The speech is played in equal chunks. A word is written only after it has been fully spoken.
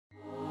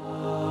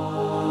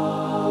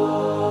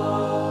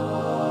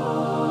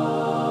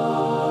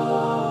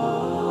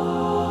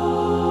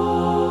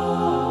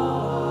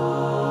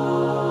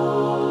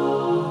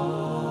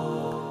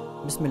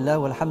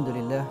Bismillah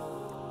walhamdulillah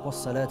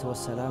wassalatu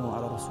wassalamu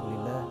ala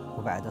rasulillah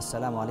wa ba'd.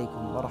 Assalamu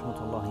alaikum wa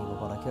rahmatullahi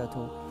wa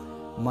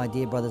barakatuh. My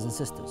dear brothers and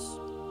sisters,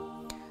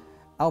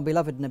 our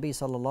beloved Nabi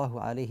sallallahu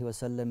alayhi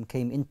wasallam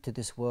came into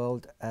this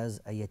world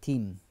as a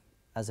yatim,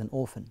 as an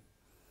orphan.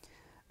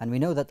 And we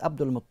know that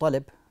Abdul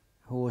Muttalib,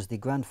 who was the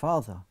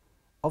grandfather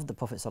of the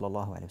Prophet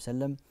sallallahu alayhi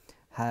wasallam,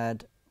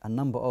 had a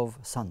number of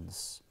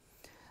sons.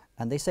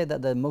 And they say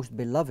that the most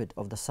beloved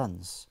of the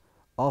sons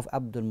of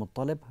Abdul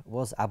Muttalib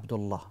was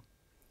Abdullah,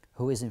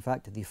 who is in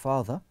fact the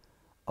father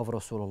of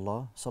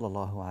Rasulullah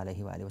sallallahu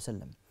alayhi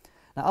wasallam.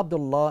 Now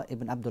Abdullah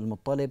ibn Abdul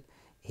Muttalib,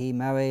 he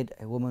married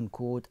a woman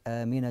called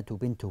Aminatu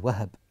bint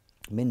Wahab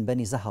min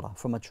Bani Zahra,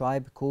 from a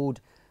tribe called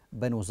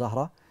Banu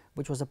Zahra,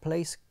 which was a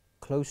place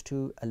close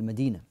to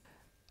Al-Madinah.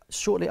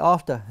 Shortly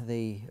after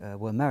they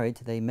were married,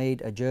 they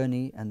made a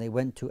journey and they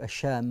went to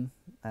Asham,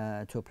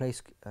 to a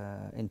place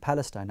in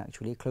Palestine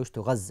actually, close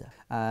to Gaza.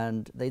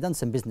 And they done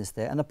some business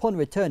there. And upon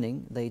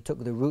returning, they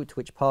took the route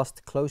which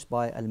passed close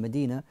by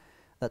Al-Madinah,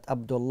 that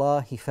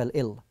Abdullah, he fell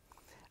ill.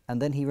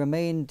 And then he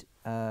remained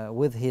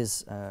with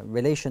his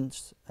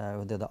relations,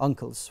 the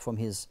uncles from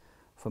his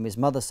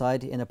mother's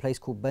side, in a place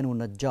called Banu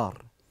Najjar.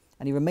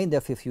 And he remained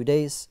there for a few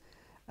days,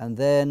 and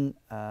then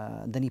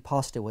he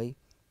passed away,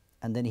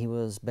 and then he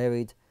was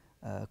buried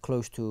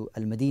close to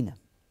Al-Madinah.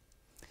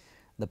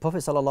 The Prophet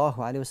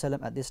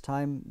ﷺ at this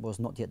time was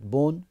not yet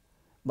born,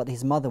 but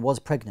his mother was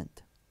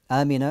pregnant,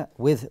 Amina,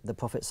 with the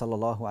Prophet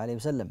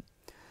ﷺ.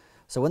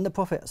 So when the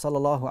Prophet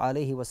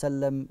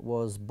ﷺ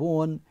was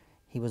born,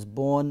 he was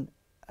born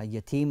a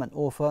yatim,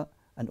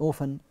 an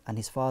orphan, and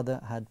his father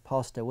had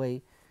passed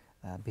away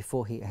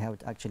before he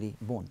had actually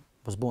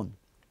was born.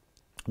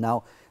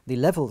 Now, the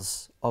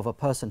levels of a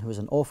person who is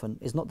an orphan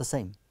is not the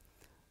same.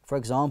 For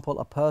example,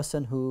 a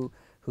person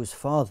whose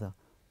father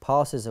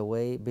passes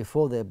away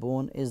before they're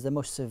born is the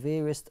most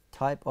severest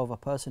type of a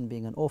person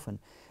being an orphan,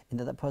 in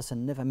that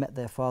person never met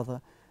their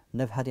father,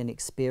 never had any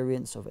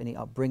experience of any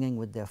upbringing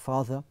with their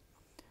father,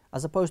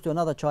 as opposed to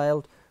another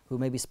child who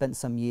maybe spent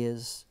some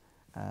years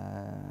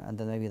and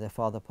then maybe their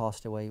father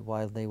passed away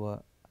while they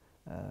were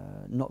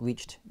not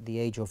reached the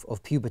age of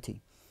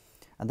puberty.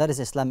 And that is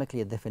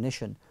Islamically a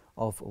definition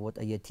of what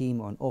a yatim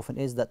or an orphan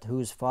is, that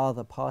whose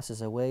father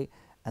passes away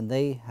and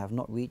they have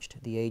not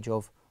reached the age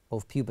of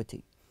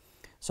puberty.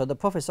 So the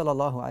Prophet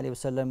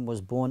ﷺ was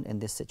born in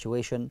this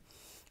situation,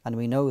 and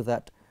we know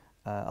that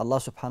Allah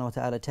subhanahu wa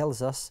ta'ala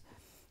tells us,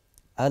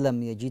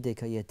 أَلَمْ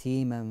يَجِدَكَ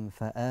يَتِيمًا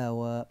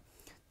فَآوَى,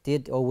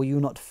 or were you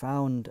not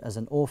found as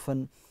an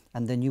orphan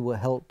and then you were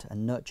helped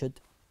and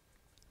nurtured?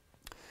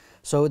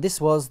 So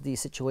this was the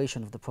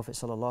situation of the Prophet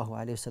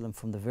ﷺ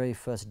from the very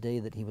first day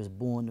that he was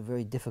born, a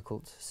very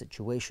difficult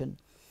situation.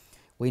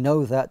 We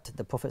know that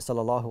the Prophet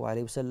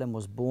ﷺ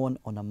was born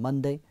on a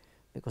Monday,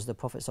 because the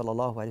Prophet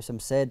ﷺ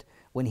said,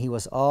 when he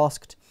was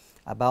asked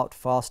about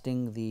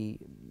fasting the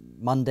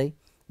Monday,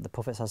 the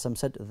Prophet ﷺ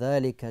said,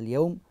 ذَلِكَ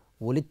الْيَوْمُ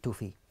وُلِدْتُ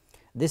فِيهِ,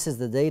 this is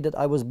the day that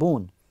I was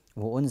born,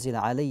 وَأُنزِلَ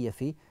عَلَيَّ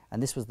فِيهِ,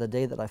 and this was the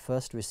day that I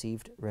first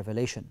received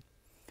revelation.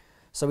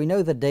 So we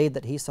know the day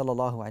that he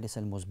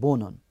ﷺ was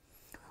born on.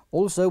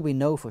 Also we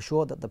know for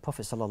sure that the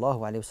Prophet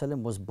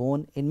ﷺ was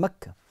born in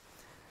Mecca.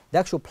 The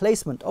actual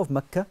placement of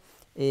Mecca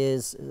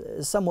is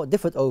somewhat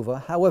differed over.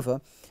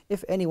 However,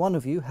 if any one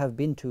of you have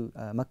been to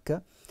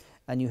Mecca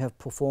and you have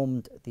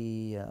performed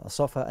the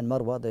Safa and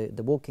Marwa,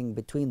 the walking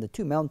between the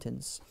two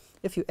mountains,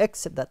 if you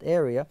exit that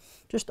area,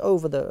 just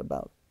over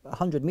about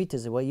 100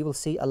 meters away, you will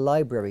see a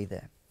library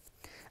there.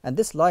 And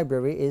this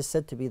library is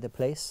said to be the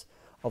place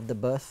of the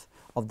birth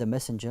of the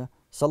Messenger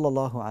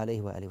sallallahu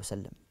alaihi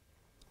wasallam.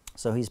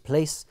 So his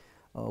place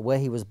where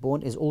he was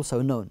born is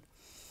also known.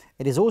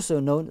 It is also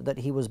known that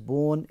he was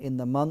born in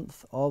the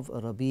month of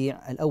Rabi'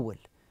 al-Awwal.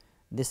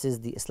 This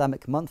is the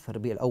Islamic month,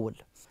 Rabi' al-Awwal.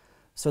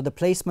 So the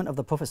placement of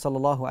the Prophet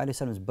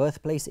ﷺ's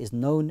birthplace is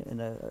known in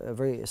a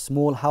very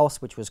small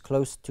house which was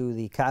close to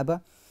the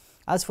Kaaba.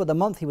 As for the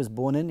month he was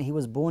born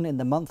in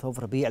the month of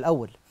Rabi'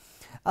 al-Awwal.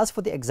 As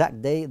for the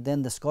exact day,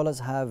 then the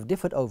scholars have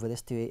differed over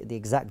this to the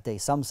exact day.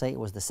 Some say it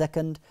was the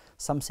 2nd,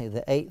 some say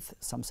the 8th,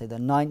 some say the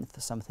 9th,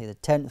 some say the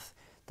 10th,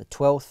 the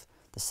 12th,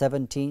 the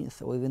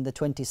 17th, or even the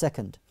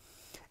 22nd.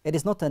 It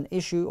is not an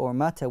issue or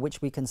matter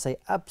which we can say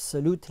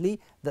absolutely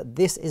that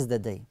this is the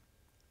day.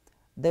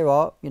 There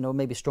are,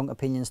 maybe strong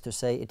opinions to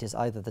say it is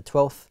either the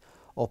 12th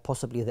or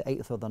possibly the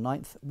 8th or the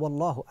 9th.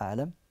 Wallahu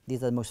a'lam.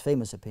 These are the most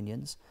famous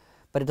opinions.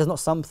 But it is not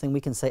something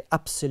we can say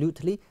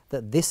absolutely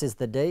that this is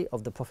the day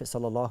of the Prophet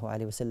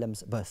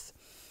ﷺ's birth.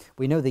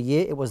 We know the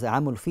year, it was the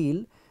Amul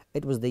Fil,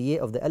 it was the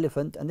year of the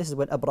elephant, and this is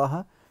when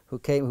Abraha, who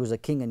was a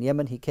king in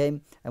Yemen, he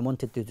came and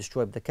wanted to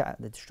destroy the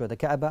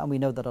Kaaba, and we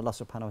know that Allah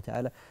subhanahu wa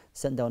ta'ala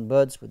sent down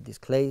birds with this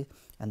clay,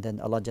 and then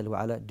Allah Jalla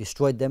wa Ala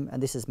destroyed them,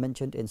 and this is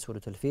mentioned in Surah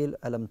Al-Fil,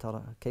 Alam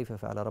tara kayfa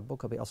fa'ala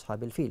rabbuka bi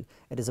ashabil fil.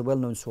 It is a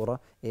well-known surah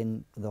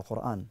in the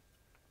Quran.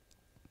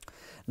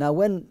 Now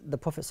when the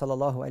Prophet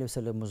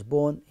ﷺ was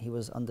born, he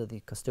was under the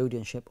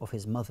custodianship of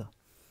his mother,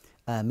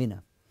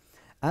 Amina.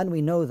 And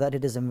we know that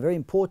it is very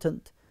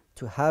important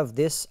to have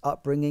this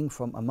upbringing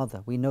from a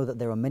mother. We know that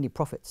there are many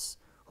prophets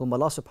whom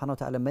Allah subhanahu wa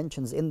ta'ala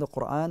mentions in the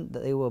Quran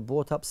that they were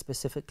brought up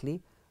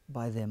specifically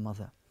by their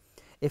mother.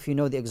 If you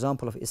know the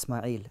example of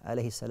Ismail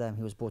alayhi salam,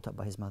 he was brought up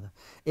by his mother.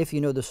 If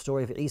you know the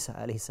story of Isa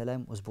alayhi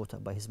salam, was brought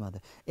up by his mother.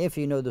 If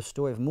you know the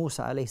story of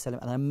Musa alayhi salam,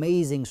 an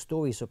amazing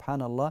story,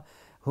 subhanallah,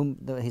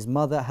 his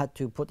mother had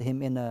to put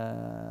him in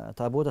a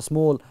tabut, a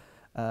small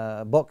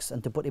box,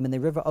 and to put him in the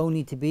river,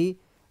 only to be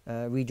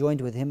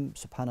rejoined with him,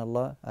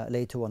 subhanallah,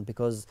 later on,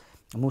 because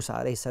Musa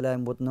alayhi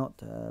salam would not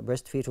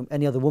breastfeed from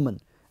any other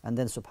woman, and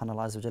then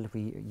subhanallah azza wa jalla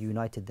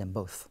reunited them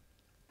both.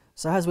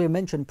 So as we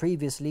mentioned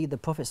previously, the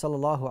Prophet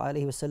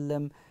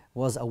ﷺ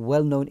was a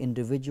well-known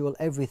individual.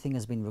 Everything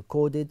has been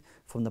recorded,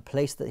 from the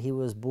place that he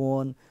was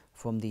born,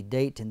 from the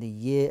date and the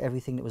year,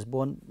 everything that was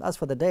born. As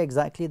for the day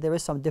exactly, there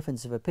is some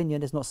difference of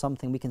opinion. It's not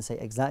something we can say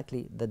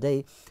exactly the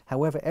day.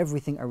 However,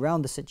 everything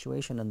around the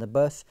situation and the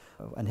birth,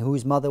 and who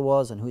his mother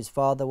was, and who his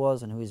father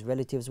was, and who his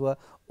relatives were,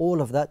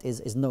 all of that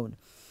is known.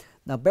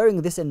 Now,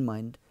 bearing this in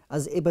mind,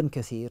 as Ibn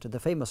Kathir, the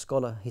famous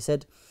scholar, he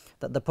said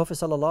that the Prophet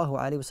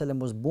ﷺ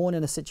was born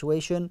in a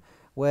situation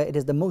where it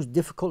is the most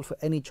difficult for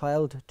any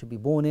child to be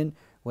born in,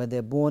 where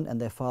they're born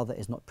and their father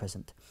is not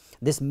present.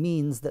 This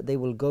means that they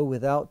will go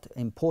without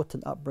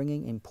important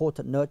upbringing,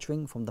 important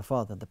nurturing from the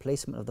father. The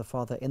placement of the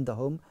father in the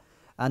home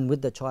and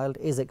with the child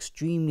is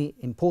extremely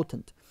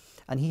important.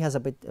 And he has a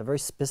very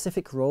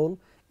specific role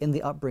in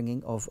the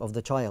upbringing of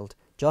the child,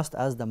 just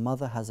as the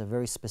mother has a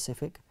very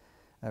specific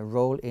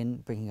role in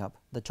bringing up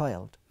the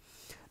child.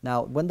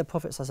 Now, when the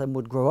Prophet ﷺ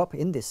would grow up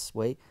in this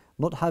way,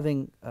 not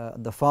having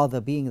the father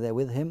being there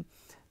with him,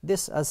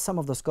 this, as some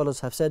of the scholars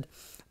have said,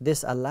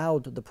 this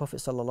allowed the Prophet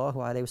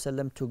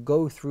ﷺ to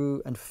go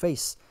through and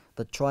face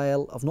the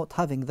trial of not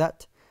having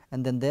that,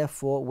 and then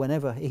therefore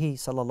whenever he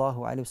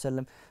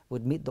ﷺ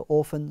would meet the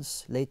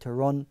orphans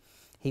later on,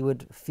 he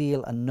would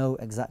feel and know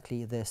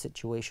exactly their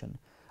situation.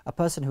 A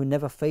person who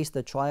never faced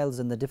the trials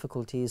and the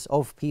difficulties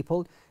of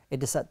people,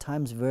 it is at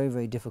times very,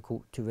 very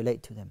difficult to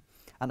relate to them.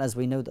 And as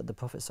we know that the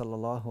Prophet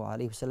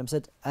ﷺ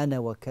said, أَنَا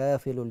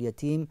وَكَافِلُ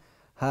الْيَتِيمِ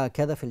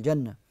هَكَذَا فِي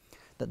الْجَنَّةِ,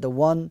 that the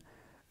one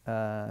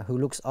who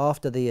looks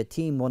after the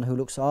yatim, one who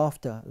looks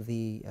after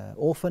the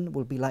orphan,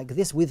 will be like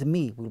this with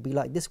me, will be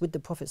like this with the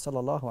Prophet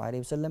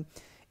ﷺ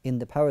in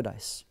the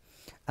paradise.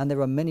 And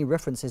there are many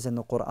references in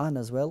the Quran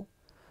as well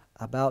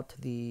about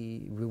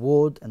the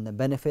reward and the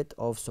benefit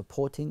of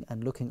supporting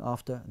and looking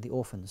after the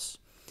orphans.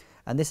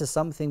 And this is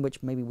something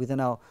which maybe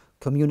within our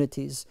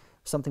communities,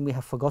 something we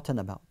have forgotten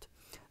about.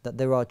 That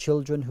there are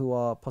children who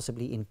are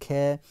possibly in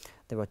care,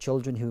 there are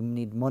children who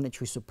need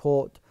monetary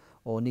support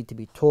or need to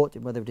be taught,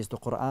 whether it is the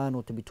Quran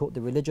or to be taught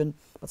the religion.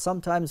 But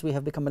sometimes we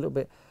have become a little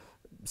bit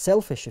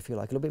selfish, if you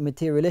like, a little bit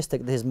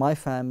materialistic. This is my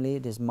family,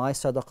 this is my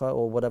sadaqah,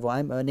 or whatever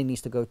I'm earning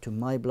needs to go to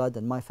my blood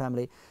and my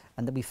family,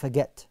 and that we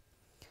forget.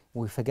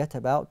 We forget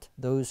about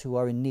those who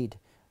are in need.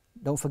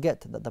 Don't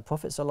forget that the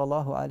Prophet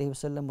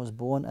ﷺ was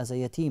born as a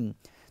yatim,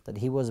 that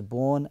he was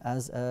born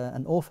as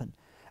an orphan,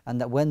 and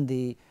that when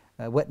the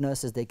wet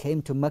nurses, they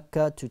came to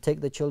Mecca to take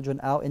the children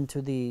out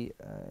into the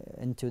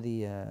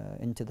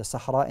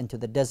Sahara, into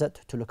the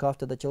desert, to look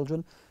after the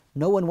children.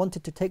 No one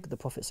wanted to take the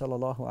Prophet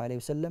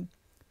ﷺ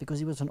because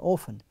he was an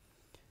orphan.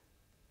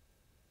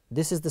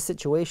 This is the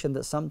situation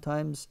that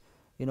sometimes,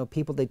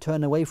 people, they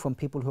turn away from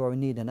people who are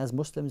in need, and as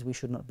Muslims we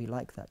should not be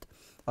like that.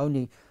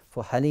 Only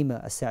for Halima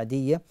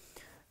as-Sa'diyya,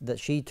 that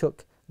she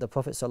took the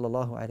Prophet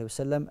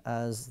ﷺ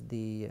as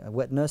the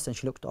wet nurse, and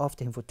she looked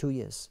after him for 2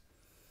 years.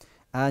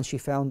 And she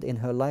found in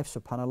her life,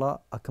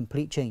 subhanAllah, a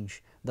complete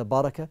change. The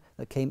barakah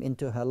that came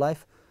into her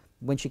life.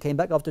 When she came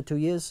back after 2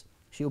 years,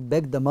 she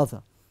begged the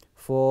mother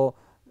for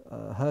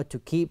her to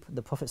keep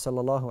the Prophet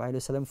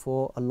ﷺ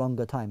for a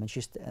longer time.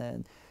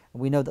 And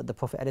we know that the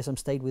Prophet ﷺ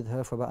stayed with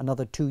her for about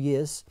another 2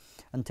 years,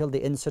 until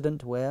the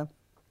incident where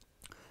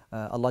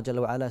Allah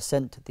Jalla wa Ala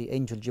sent the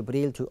angel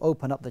Jibreel to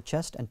open up the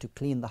chest and to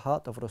clean the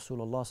heart of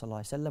Rasulullah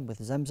ﷺ with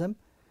Zamzam.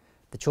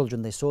 The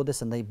children, they saw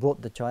this and they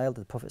brought the child,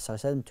 the Prophet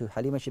ﷺ, to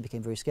Halima. She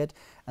became very scared,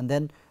 and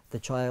then the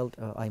child,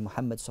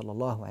 Muhammad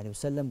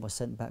ﷺ, was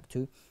sent back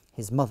to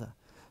his mother.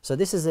 So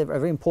this is a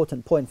very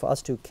important point for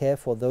us to care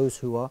for those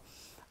who are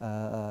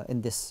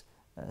in this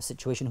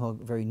situation, who are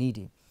very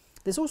needy.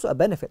 There's also a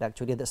benefit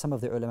actually that some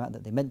of the ulama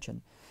that they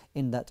mention,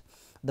 in that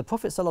the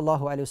Prophet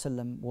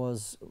ﷺ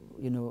was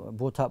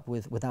brought up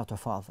without a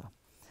father.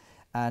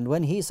 And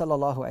when he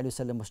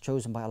ﷺ was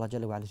chosen by Allah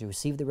Jalla wa Ala to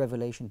receive the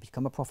revelation,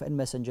 become a prophet and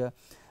messenger,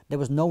 there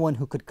was no one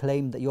who could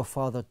claim that your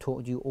father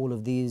taught you all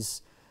of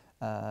this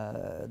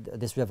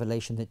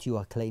revelation that you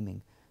are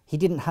claiming. He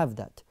didn't have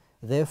that.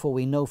 Therefore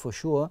we know for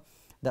sure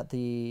that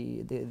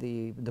the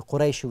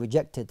Quraysh who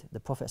rejected the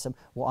Prophet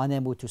were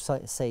unable to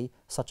say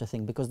such a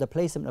thing, because the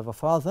placement of a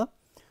father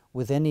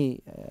with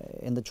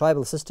in the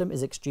tribal system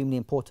is extremely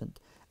important,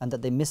 and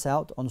that they miss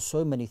out on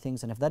so many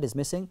things, and if that is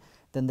missing,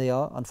 then they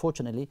are,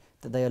 unfortunately,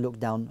 that they are looked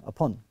down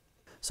upon.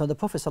 So the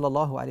Prophet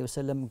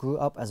ﷺ grew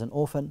up as an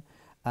orphan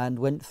and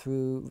went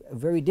through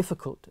very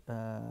difficult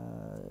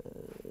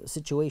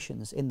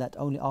situations, in that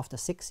only after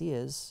 6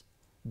 years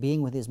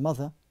being with his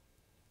mother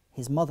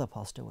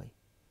passed away,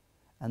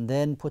 and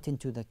then put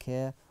into the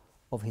care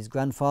of his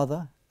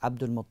grandfather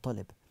Abdul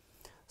Muttalib.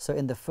 So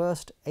in the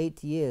first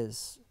 8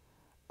 years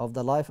of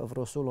the life of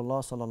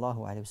Rasulullah sallallahu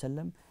alaihi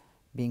wasallam,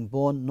 being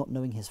born not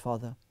knowing his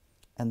father,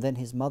 and then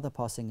his mother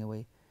passing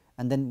away,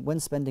 and then when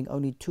spending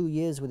only 2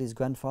 years with his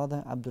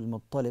grandfather Abdul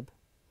Muttalib,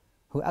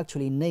 who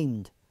actually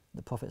named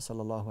the Prophet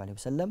sallallahu alaihi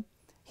wasallam,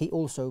 he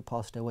also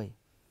passed away.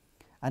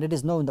 And it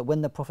is known that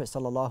when the Prophet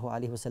sallallahu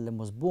alaihi wasallam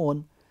was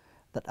born,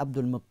 that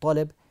Abdul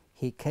Muttalib,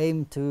 he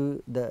came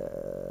to the,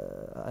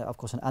 of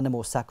course, an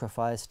animal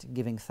sacrificed,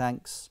 giving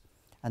thanks,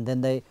 and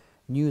then they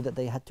knew that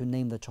they had to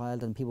name the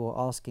child, and people were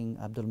asking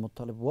Abdul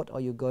Muttalib, what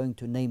are you going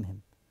to name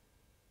him?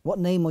 What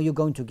name are you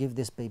going to give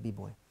this baby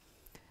boy?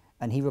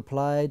 And he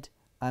replied,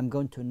 I'm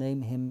going to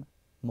name him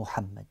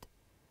Muhammad.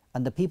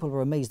 And the people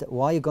were amazed that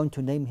why are you going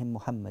to name him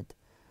Muhammad?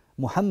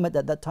 Muhammad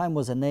at that time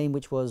was a name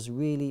which was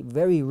really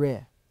very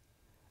rare.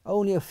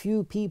 Only a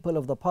few people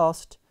of the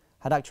past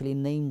had actually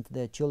named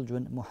their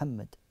children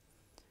Muhammad.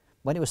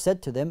 When it was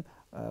said to them,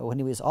 when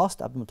he was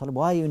asked, Abdul Muttalib,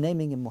 why are you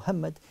naming him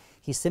Muhammad?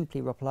 He simply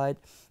replied,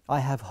 I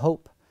have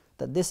hope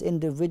that this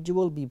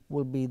individual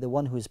will be the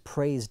one who is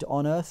praised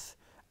on earth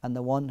and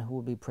the one who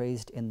will be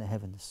praised in the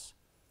heavens.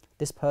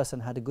 This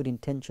person had a good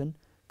intention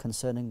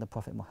concerning the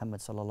Prophet Muhammad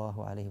sallallahu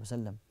alaihi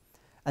wasallam.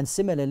 And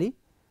similarly,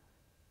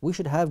 we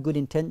should have good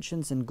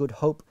intentions and good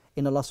hope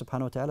in Allah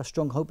subhanahu wa ta'ala,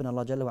 strong hope in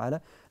Allah Jalla wa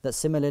ala, that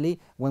similarly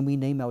when we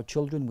name our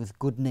children with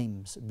good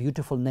names,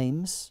 beautiful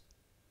names,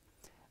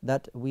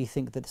 that we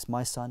think that it's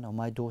my son or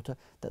my daughter,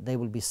 that they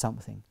will be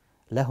something,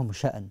 lahum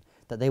sha'an,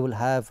 that they will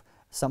have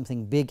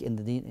something big in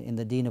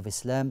the deen of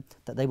Islam,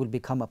 that they will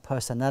become a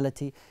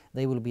personality,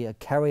 they will be a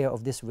carrier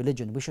of this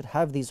religion. We should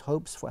have these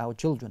hopes for our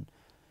children.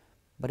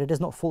 But it is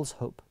not false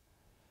hope,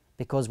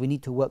 because we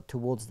need to work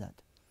towards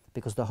that.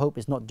 Because the hope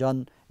is not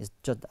just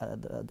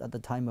at the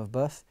time of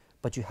birth,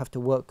 but you have to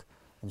work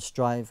and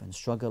strive and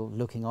struggle,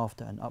 looking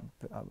after and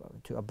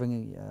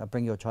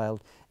bring your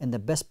child in the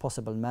best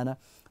possible manner,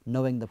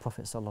 knowing the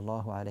Prophet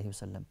sallallahu alaihi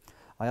wasallam.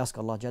 I ask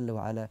Allah Jalla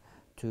wa ala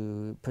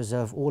to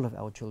preserve all of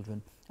our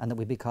children, and that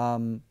we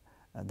become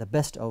the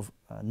best of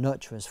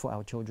nurturers for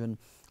our children.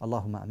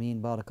 Allahumma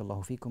ameen.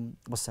 Barakallahu feekum.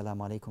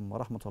 Wassalamu alaikum wa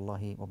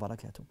rahmatullahi wa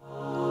barakatuh.